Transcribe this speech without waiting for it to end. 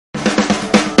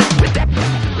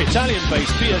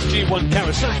Italian-based PSG One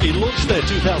Kawasaki launched their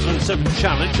 2007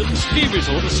 challenge at the ski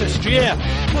resort of Sestiere.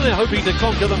 Well, they're hoping to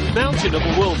conquer the mountain of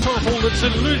a world title that's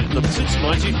eluded them since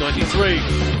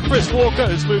 1993. Chris Walker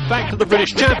has moved back to the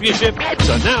British Championship,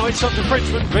 so now it's up to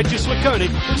Frenchman Regis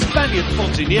Laconi and Spaniard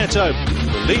Ponzi Nieto.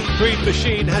 The lean green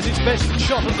machine has its best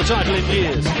shot at the title in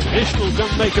years. Traditional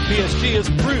gunmaker PSG has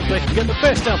proved they can get the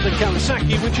best out of the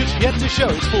Kawasaki, which has yet to show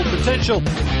its full potential.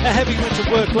 A heavy winter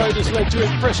workload has led to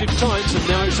impressive times, and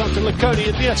now it's up to Laconi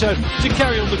and Nieto to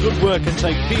carry on the good work and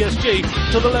take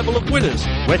PSG to the level of winners,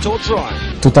 wet or dry.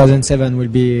 2007 will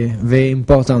be very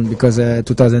important because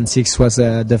 2006 was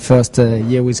the first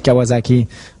year with Kawasaki,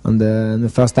 and the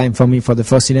first time for me for the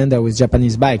 4-cylinder with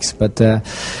Japanese bikes, but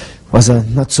was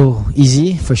not so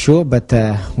easy for sure, but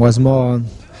was more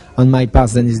on my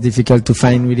part. Then it's difficult to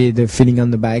find really the feeling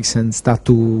on the bikes and start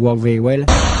to work very well.